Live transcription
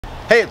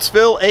Hey, it's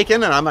Phil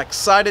Aitken, and I'm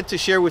excited to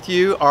share with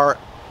you our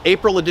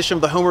April edition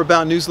of the Homeward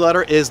Bound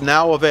newsletter is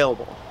now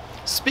available.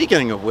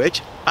 Speaking of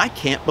which, I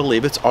can't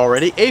believe it's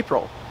already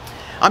April.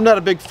 I'm not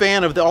a big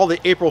fan of all the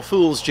April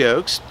Fool's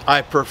jokes.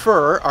 I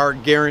prefer our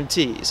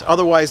guarantees,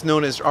 otherwise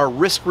known as our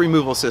risk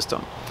removal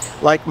system,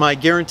 like my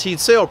guaranteed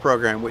sale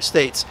program, which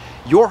states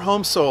your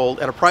home sold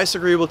at a price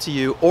agreeable to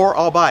you or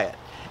I'll buy it,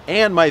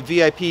 and my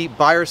VIP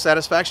buyer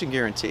satisfaction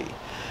guarantee.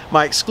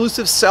 My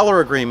exclusive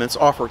seller agreements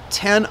offer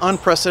 10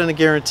 unprecedented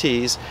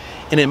guarantees,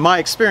 and in my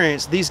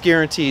experience, these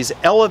guarantees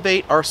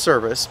elevate our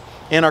service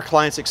and our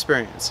client's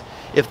experience.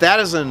 If that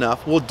isn't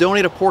enough, we'll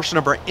donate a portion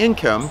of our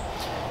income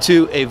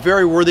to a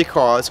very worthy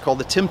cause called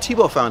the Tim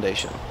Tebow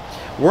Foundation.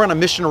 We're on a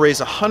mission to raise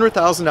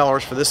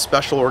 $100,000 for this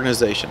special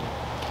organization.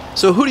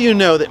 So who do you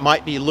know that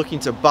might be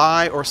looking to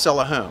buy or sell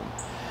a home?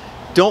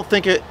 Don't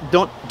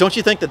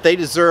you think that they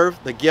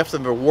deserve the gift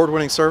of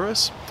award-winning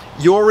service?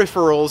 Your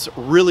referrals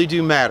really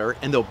do matter,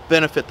 and they'll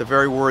benefit the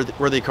very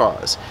worthy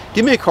cause.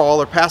 Give me a call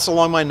or pass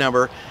along my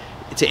number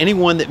to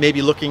anyone that may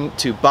be looking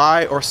to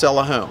buy or sell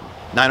a home.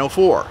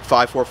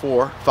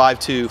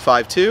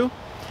 904-544-5252.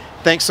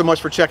 Thanks so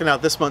much for checking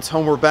out this month's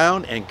Homeward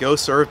Bound, and go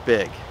serve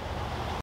big.